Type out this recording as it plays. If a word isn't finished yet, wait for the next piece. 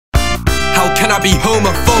How can I be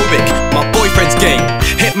homophobic? My boyfriend's gay.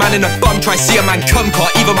 Hitman in a bum, try see a man come car,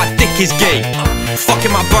 even my dick is gay. Fucking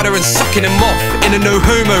my brother and sucking him off in a no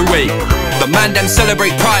homo way. The man them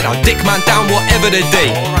celebrate pride, I'll dick man down whatever the day.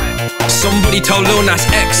 Somebody tell Lil Nas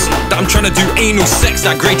X that I'm trying to do anal sex.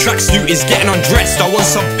 That grey tracksuit is getting undressed. I want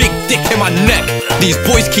some big dick in my neck. These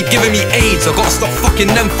boys keep giving me AIDS, I gotta stop fucking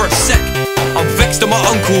them for a sec. I'm vexed at my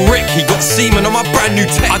Uncle Rick, he got semen on my brand new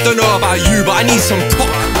tech. I don't know about you, but I need some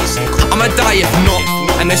talk. I'ma die if not.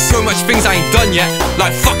 And there's so much things I ain't done yet,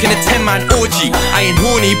 like fucking a 10-man orgy. I ain't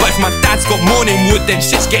horny, but if my dad's got morning wood, then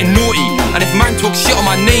shit's getting naughty. And if man talks shit on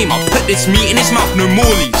my name, I'll put this meat in his mouth, no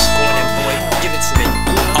morleys.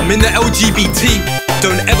 I'm in the LGBT,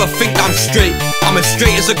 don't ever think that I'm straight. I'm as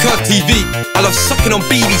straight as a curved TV. I love sucking on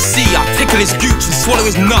BBC, I tickle his gooch and swallow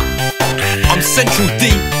his nut. I'm Central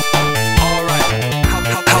D.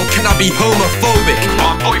 How can I be homophobic?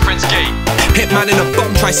 My boyfriend's gay. Hitman in a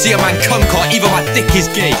bum, try see a man come car, even my dick is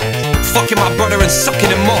gay. Fucking my brother and sucking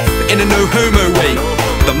him off in a no homo way.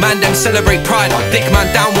 The man them celebrate pride, I'll dick man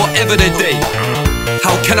down whatever the day.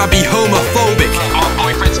 How can I be homophobic? My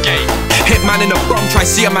boyfriend's gay. Hitman in a bum, try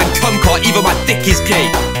see a man come car, even my dick is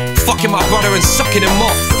gay. Fucking my brother and sucking him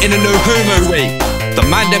off in a no homo way. The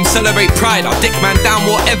man them celebrate pride, I'll dick man down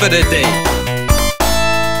whatever the day.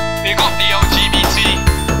 Big up the LGBT.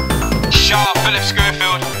 Shout out Philip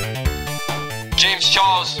Schofield, James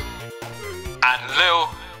Charles, and Lil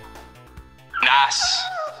Nas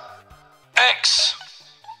X.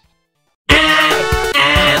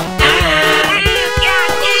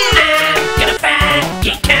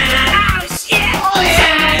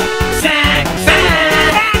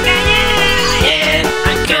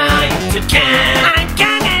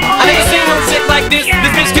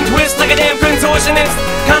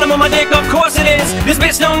 Condom on my dick, of course it is. This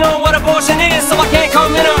bitch don't know what abortion is, so I can't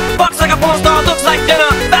come in her. Fucks like a porn star, looks like dinner.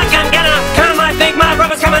 Fuck, I'm gonna kinda might think my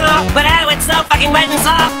rubber's coming off, but oh, it's so fucking wet and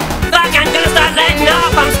soft. Fuck, I'm gonna start letting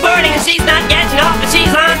off. I'm squirting and she's not getting off, but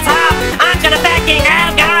she's on top. I'm gonna fucking, oh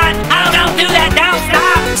god, oh don't do that, don't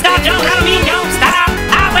stop. Stop, don't, I don't mean don't stop.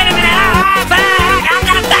 Oh wait a minute, oh fuck, I'm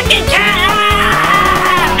gonna fucking kill.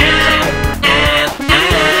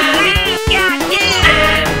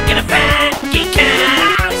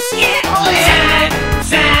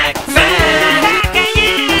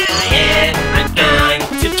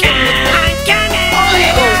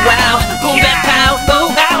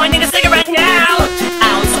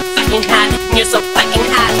 You're so fucking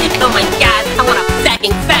hot, oh my god, I want a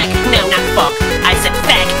fucking fuck. No, not fuck, I said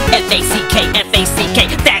fuck, F-A-C-K, F-A-C-K,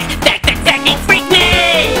 fucking freak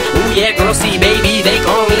me! Ooh yeah, girl, see baby, they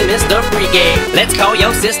call me Mr. Freaky. Let's call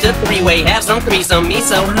your sister three-way, have some threesome, me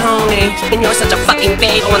so horny. And you're such a fucking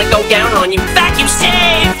babe, I wanna go down on you. Fuck you,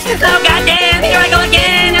 shit! Oh goddamn, here I go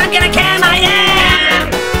again, I'm gonna kill my ass!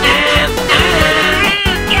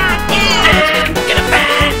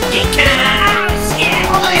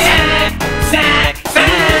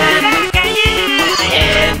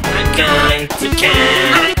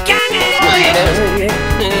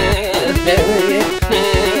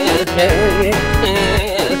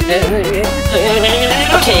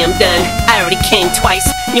 Okay, I'm done. I already came twice.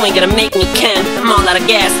 You ain't gonna make me come. I'm all out of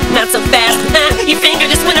gas, not so fast. Your finger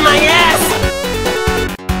just went in my ass.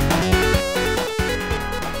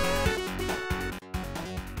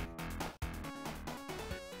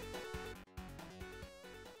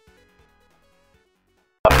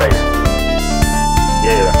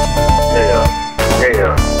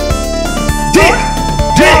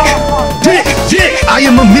 I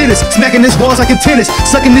am a menace, smacking his balls like a tennis,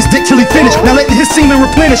 sucking this dick till he finished. Now letting his semen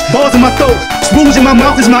replenish. Balls in my throat, spooge in my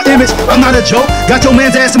mouth is my image. I'm not a joke, got your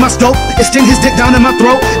man's ass in my scope. Extend his dick down in my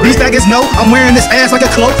throat. These faggots know I'm wearing this ass like a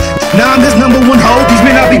cloak. Now I'm his #1 hoe. These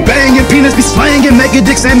men I be banging, penis be slanging. Make a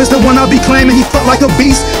dick Sam is the one I be claiming. He fuck like a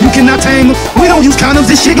beast, you cannot tame him. We don't use condoms,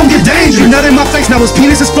 this shit gon' get dangerous. Nut in my face, now his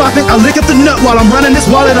penis is flopping. I lick up the nut while I'm running this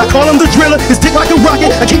wallet. I call him the driller, his dick like a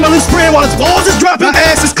rocket. I keep my lips spraying while his balls is dropping. My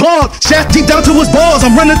ass is clogged, shaft deep down to his balls.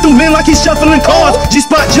 I'm running through men like he's shuffling cars.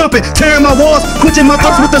 G-spot jumping, tearing my walls, quenching my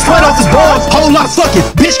thirst with the sweat off his balls. Whole lot of fucking,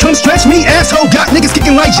 bitch come stretch me, asshole. Got niggas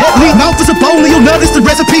kicking like Jet Li. Mouth is a bone, you'll know this the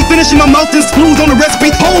recipe. Finishing my mouth and screws on the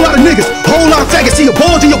recipe. Whole lot of niggas, whole lot of faggots. See a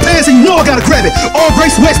bulge in your pants and you know I gotta grab it. All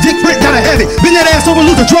gray sweats, dick print, gotta have it. Bend that ass over,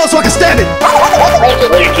 lose the draw so I can stab it.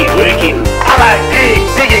 Wicked. I like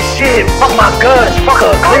big as shit. Fuck my guts, fuck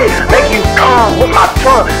a clip. Make you come with my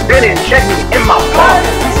tongue, then inject me in my butt.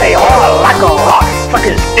 Say hard like a rock. Fuck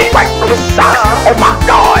his dick right through the socks. Oh my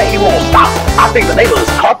god, he won't stop. I think the neighbors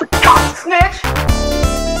called the cops. Snitch.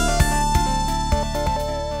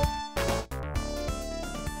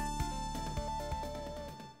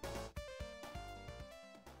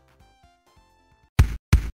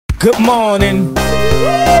 Good morning.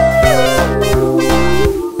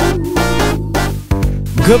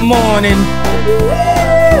 Good morning.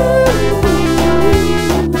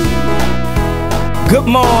 Good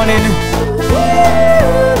morning.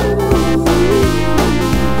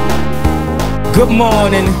 Good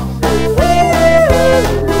morning.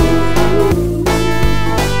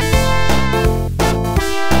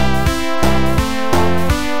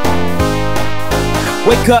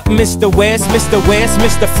 Wake up, Mr. West, Mr. West,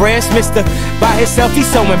 Mr. Fresh, Mr. By himself,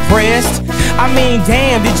 he's so impressed. I mean,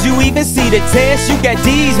 damn, did you even see the test? You got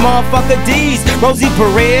D's, motherfucker D's. Rosie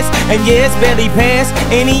Perez, and yes, barely passed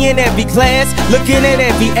any and every class. Looking at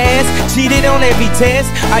every ass, cheated on every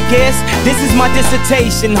test. I guess this is my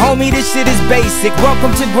dissertation. Homie, this shit is basic.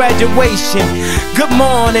 Welcome to graduation. Good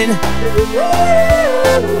morning.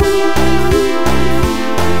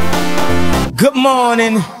 Good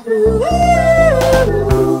morning.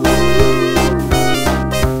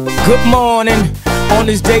 Good morning. On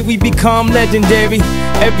this day we become legendary.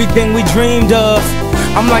 Everything we dreamed of.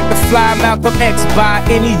 I'm like the fly Malcolm X, by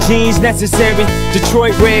any genes necessary.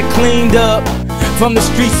 Detroit red cleaned up. From the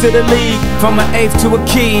streets to the league, from an eighth to a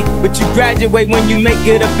key. But you graduate when you make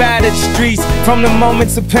it up out of the streets. From the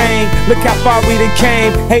moments of pain, look how far we done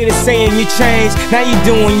came. Haters saying you changed, now you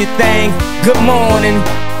doing your thing. Good morning.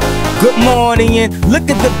 Good morning, and look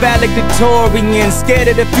at the valedictorian. Scared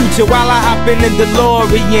of the future while I hop in the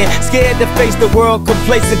DeLorean. Scared to face the world,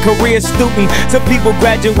 complacent career student. Some people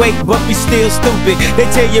graduate, but we still stupid. They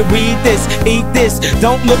tell you read this, eat this.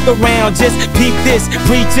 Don't look around, just peep this.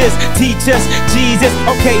 Preach us, teach us, Jesus.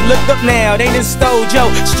 Okay, look up now, they done stole your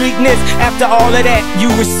streetness. After all of that, you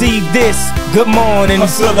receive this. Good morning.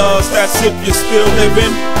 Hustlers, that's if you're still living.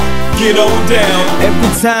 Get on down.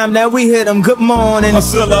 Every time that we hit them, good morning.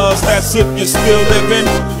 Hustlers, that's if you're still living.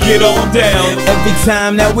 Get on down. Every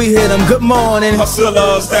time that we hit them, good morning.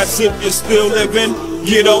 Hustlers, that's if you're still living.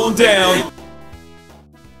 Get on down.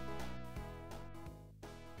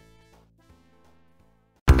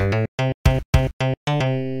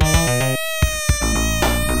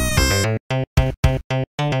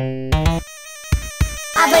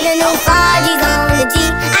 I put the new 4G's on the G.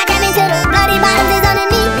 I come into the bloody bottoms is on the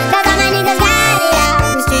knee. Cause all my niggas got it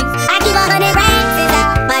out the street. I keep 100 racks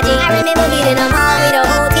inside my G. I remember hitting them all with the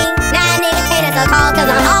whole team. Now a nigga take us a call cause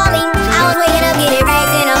I'm hauling. I was waking up getting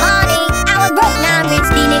racks in the morning. I was broke, now I'm rich,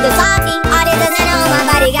 these niggas salty. All this designer on my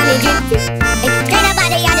body got me drip drip. Straight up out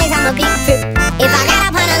the yard, I'm a big trip. If I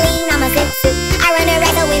got up on a lean, I'm a sip sip. I run the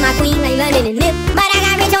racks up with my queen like London and Nip. But I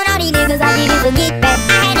got rich on all these niggas, I didn't forget that.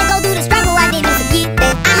 I had to go through the struggle, I didn't forget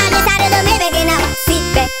that. I'm on the side of the Maybach and now I sit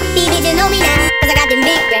back. These bitches know me now, cause I got them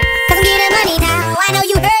big racks. Cause I'm getting money now, I know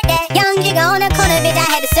you heard that. Young nigga on the corner, bitch, I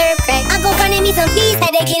had to serve crack. Uncle fronted me some peas,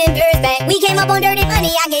 had to get him purse back. We came up on dirty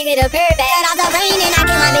money, I gave it a purr back. Cut off the rain and I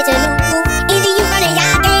gave my bitch a new coupe. Easy you running,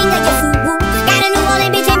 y'all gang like your food woo. Got a new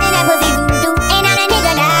Orleans bitch and man, that pussy voodoo. Ain't not a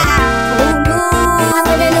nigga now, boom boom. I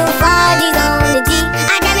put the new 4G's on the G.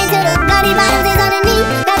 I come into the bloody bottoms is on the knee.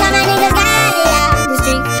 Cause all my niggas got it out the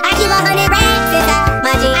street. I keep 100 racks inside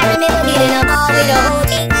my G. I remember hitting them all with the whole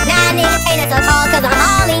team. Now a nigga take us a call cause I'm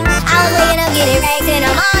hauling. I was waking up getting racks in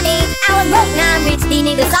the morning. I was broke, now I'm rich, these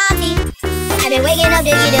niggas salty. I been waking up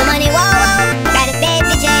to get the money, whoa whoa. Got a bad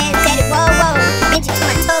bitch ass, said it, whoa whoa. Bitch to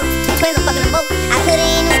my toes, two twins are fucking a boat. I put it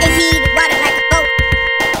in the AP, the water like a boat.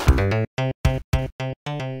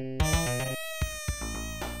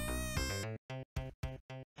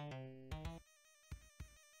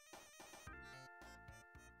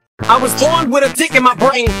 I was born with a tick in my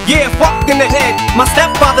brain, yeah, fucked in the head. My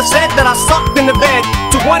stepfather said that I sucked in the bed.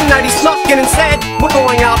 So one night he snuck in and said, we're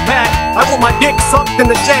going out back. I want my dick sucked in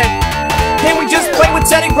the shed. Can we just play with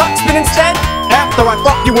Teddy Ruxpin instead? After I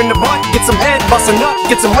fuck you in the butt, get some head, bust a nut,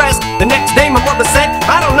 get some rest. The next day my mother said,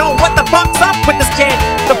 I don't know what the fuck's up with this kid.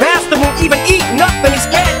 The bastard won't even eat nothing, he's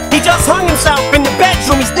dead. He just hung himself in the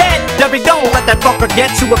bedroom, he's dead. Debbie, don't let that fucker get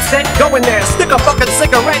you upset. Go in there, stick a fucking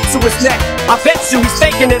cigarette to his neck. I bet you he's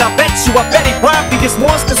faking it, I bet he probably just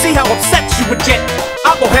wants to see how upset you would get.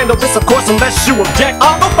 I'll go handle this, of course, unless you object.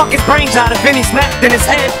 I'll go fuck his brains out if any snapped in his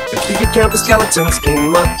head. If you could count the skeletons in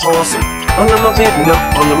my closet, under my bed and up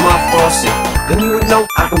under my faucet, then you would know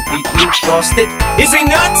I completely lost it. Is he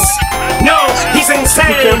nuts? No, he's insane.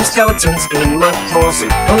 If you count the skeletons in my closet,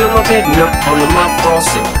 under my bed and up under my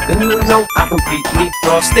faucet, then you would know I completely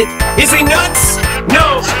lost it. Is he nuts?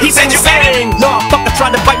 No, he's insane. No, fucker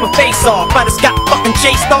tried to bite my face off, I just got fucking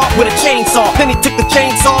chased off with a chainsaw. Then he took the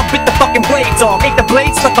chainsaw, bit the fucking blades off, ate the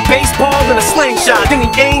blades like a baseball in a slingshot. Then he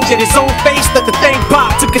aimed at his own face, let the thing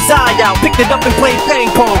pop, took his eye out, picked it up and played ping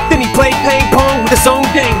pong. Then he played ping pong with his own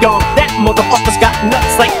ding dong. That motherfucker's got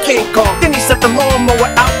nuts like King Kong. Then he set the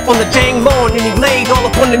lawnmower out on the dang lawn, and he laid all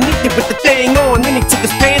up underneath it with the thing on. Then he took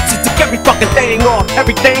his pants, he took every fucking thing off.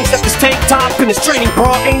 Everything except his tank top and his training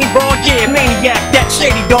bra. Ain't he raw? Yeah, maniac, that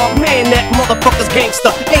shady dog. Man, that motherfucker's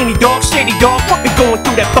gangster. Ain't he dog? Shady dog. What be going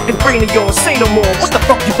through that fucking brain of yours? Say no more. What the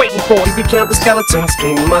fuck you waiting for? If you count the skeletons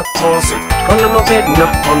in my closet, under my bed and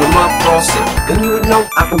up under my faucet, then you would know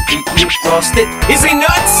I completely lost it. Is he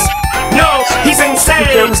nuts? No, he's insane.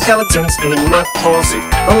 You count the skeletons in my closet,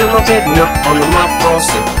 under my bed and up under my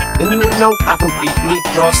faucet, then you would know I completely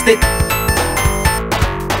lost it.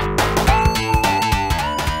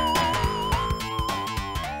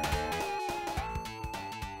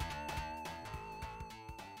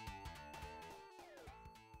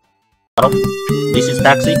 This is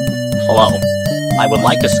Taxi. Hello. I would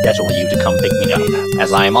like to schedule you to come pick me up,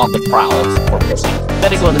 as I am on the prowl for pussy.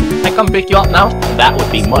 Very good. I come pick you up now? That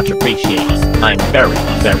would be much appreciated. I'm very,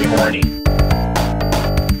 very horny.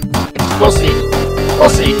 Pussy.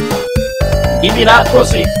 Pussy. Give me that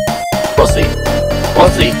pussy. Pussy.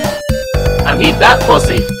 Pussy. I need that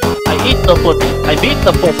pussy. I eat the pussy. I beat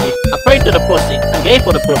the pussy. I prayed to the pussy. I'm gay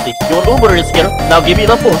for the pussy. Your Uber is here. Now give me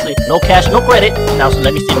the pussy. No cash, no credit. Now so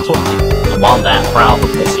let me see the pussy. I'm on that prowl for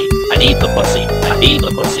pussy. I need the pussy. I feed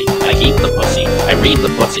the pussy. I keep the pussy. I read the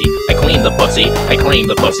pussy. I clean the pussy. I clean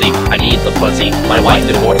the pussy. I need the pussy. My wife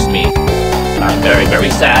divorced me. I'm very, very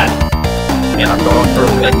sad. And I'm going through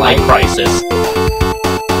a midlife crisis.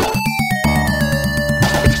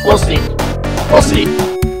 Pussy. Pussy.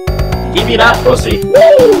 Give me that pussy.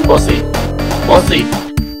 Pussy. Pussy.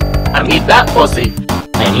 I need that pussy.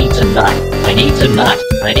 I need to nut. I need to nut.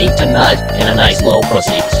 I need to nut in a nice little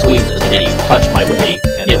pussy. Squeeze the titties, touch my willy,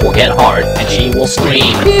 and it will get hard, and she will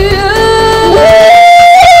scream.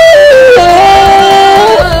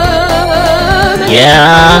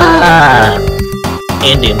 Yeah.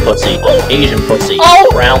 Indian pussy, Asian pussy,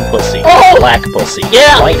 brown pussy, black pussy,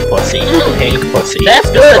 white pussy, pink pussy, that's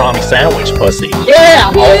good. Pastrami sandwich pussy,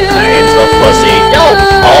 all kinds of pussy,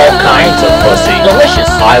 all kinds of pussy, delicious.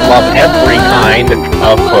 I love every kind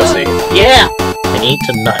of pussy. Yeah, I need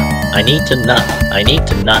to nut. I need to nut. I need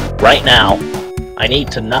to nut right now. I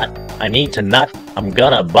need to nut. I need to nut. I'm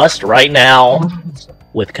gonna bust right now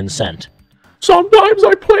with consent. Sometimes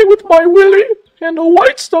I play with my willy and the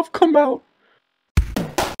white stuff come out.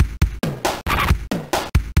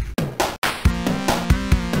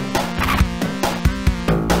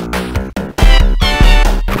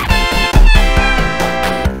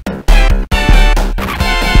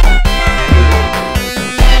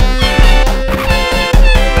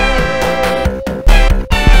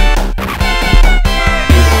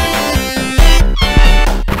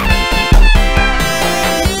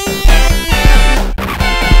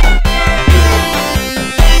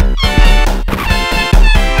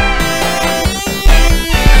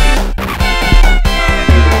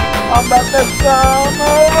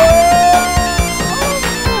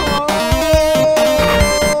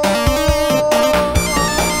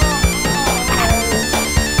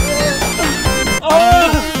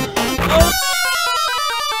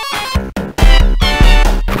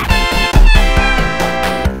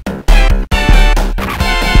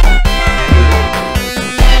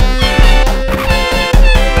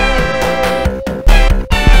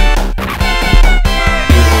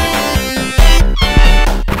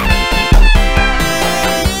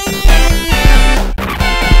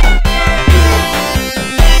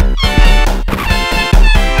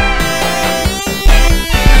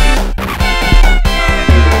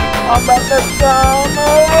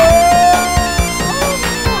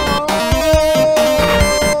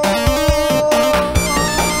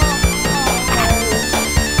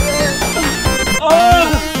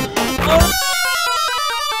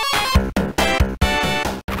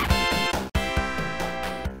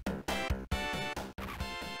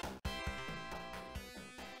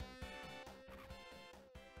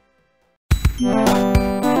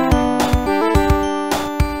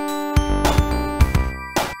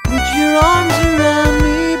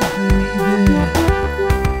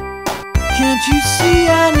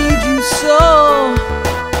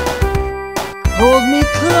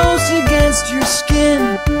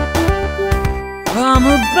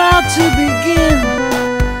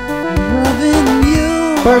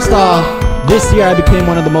 First off, this year I became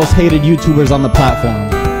one of the most hated YouTubers on the platform.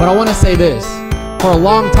 But I want to say this. For a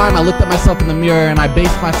long time I looked at myself in the mirror and I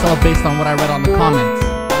based myself based on what I read on the comments.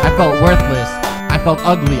 I felt worthless. I felt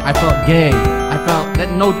ugly. I felt gay. I felt that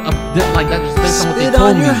like that just based on what they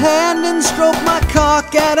told me. Spit on your hand and stroke my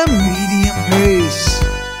cock at a medium pace.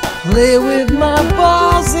 Play with my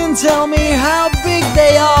balls and tell me how big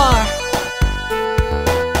they are.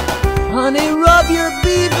 Honey, rub your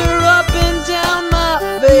beaver up and down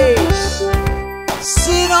my face.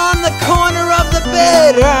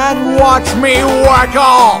 and watch me whack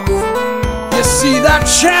off. You see that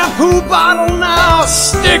shampoo bottle now?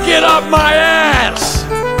 Stick it up my ass.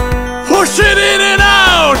 Push it in and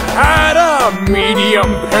out at a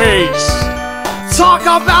medium pace. Talk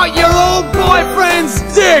about your old boyfriend's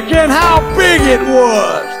dick and how big it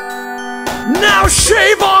was. Now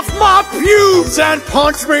shave off my pubes and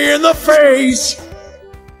punch me in the face.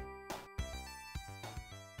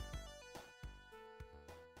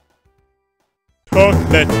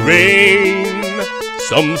 Chocolate rain.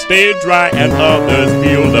 Some stay dry and others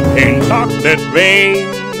feel the pain. Chocolate rain.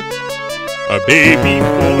 A baby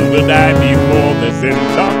born will die before the sin.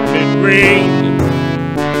 Chocolate rain.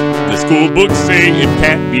 The school books say it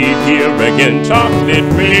can't be here again.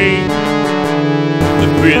 Chocolate rain. The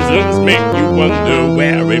prisons make you wonder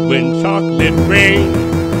where it went. Chocolate rain.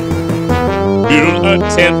 Build a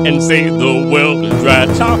tent and say the world is dry.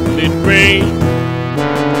 Chocolate rain.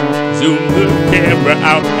 Zoom the camera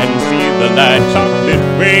out and see the light. Chocolate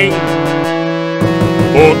rain.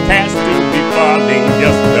 Forecast to be falling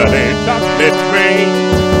yesterday. Chocolate rain.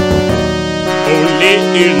 Only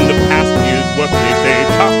in the past is what they say.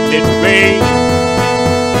 Chocolate rain.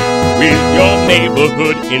 With your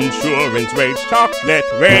neighborhood insurance rates. Chocolate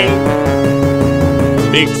rain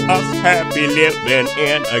makes us happy living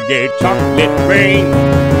in a gay. Chocolate rain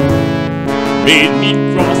made me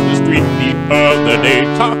cross the street the other day.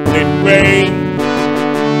 Chocolate rain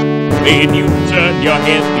made you turn your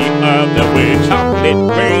head the other way. Chocolate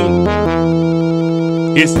rain,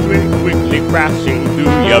 history quickly crashing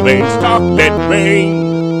through your veins. Chocolate rain,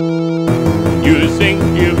 using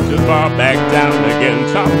you to fall back down again.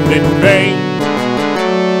 Chocolate rain,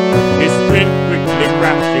 history quickly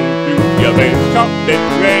crashing through your veins. Chocolate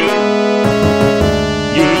rain,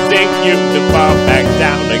 using you to fall back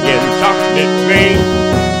down again. Chocolate rain,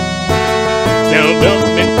 seldom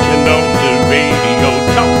mentioned on the radio.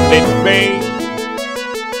 Chocolate rain.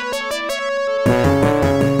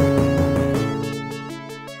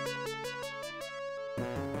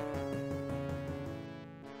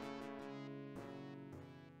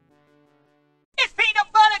 It's peanut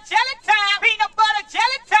butter jelly time. Peanut butter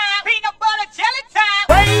jelly time. Peanut butter jelly time.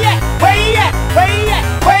 Where you at? Where you at? Where you at?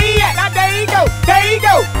 Where you at? Now there you go. There you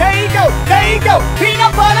go. There you go. There you go.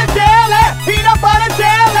 Peanut butter jelly. Peanut butter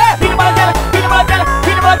jelly. Peanut butter jelly. Peanut butter jelly.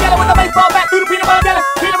 Peanut butter jelly with the baseball bat through the peanut butter jelly.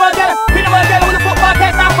 Peanut butter jelly. Peanut butter jelly with the football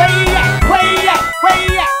catch. Now where you at? Where you at? Where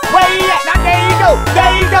you at? Where you at? Now there you go.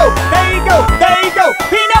 There you go. There you go. There you go.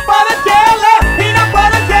 Peanut butter jelly. Peanut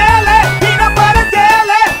butter jelly. Peanut butter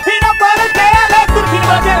jelly. Peanut butter jelly. Through the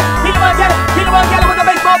peanut butter jelly. Peanut butter jelly. Peanut butter jelly with the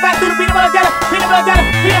baseball bat through the peanut butter jelly. Peanut butter jelly.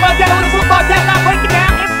 Peanut butter jelly with the football catch. Now break it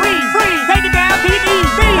down. It's free. Free. Take it down to your knees.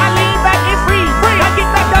 Free. Now lean back. It's free. Free. Now get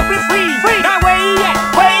back up. It's free. Free. Now where you at?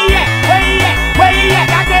 Where you at? Where you at? Where you at?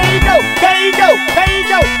 Now there you go. There you go. There you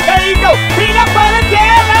go. There you go. Peanut butter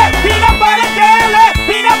jelly. Peanut butter jelly.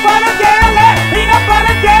 Peanut butter jelly. Peanut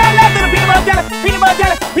butter jelly. Through the peanut butter jelly. Peanut butter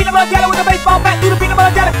jelly. Peanut butter jelly with the baseball bat through the peanut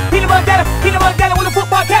butter jelly. Peanut butter jelly. Peanut butter jelly with the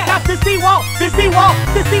football cat. Now sissy walk. Sissy walk.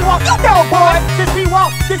 Sissy walk. You go, boy. Sissy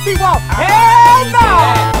walk. Sissy walk. Hell no.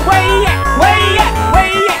 Where you at? Where you at? Where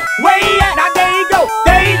you at? Where you at? Now there you go.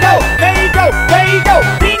 There you go. There you go. There you go.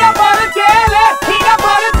 Peanut butter jelly. Peanut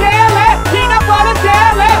butter jelly. Peanut butter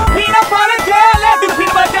jelly. Peanut butter jelly. Through the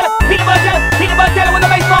peanut butter jelly. Peanut butter jelly. Peanut butter jelly with the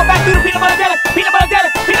baseball bat through the peanut butter jelly. Peanut butter jelly.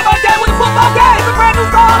 Peanut butter jelly with the football cat. It's a brand new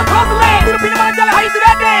song across the land. Through the peanut butter jelly. How you do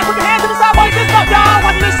that dance? Put your hands to the side, boys. This up, y'all.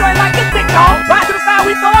 Watching this straight like this big dog. Right to the side,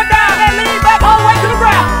 we throwing down and lean back all the way to the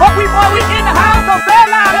ground. But we boy, we in the house, so say it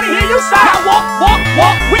loud. Let me hear you shout. Now walk, walk,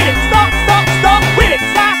 walk with it. Stomp, stomp, stomp with it.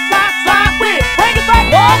 Slide, slide, slide with it. Bring it back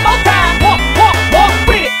one more time. Walk, walk, walk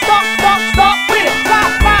with it. Stomp, stomp, stomp with it.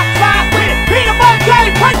 Slide, slide, slide with it. Peanut butter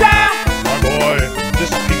jelly, break down. My boy,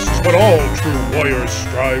 this piece is what all true warriors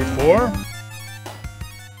strive for.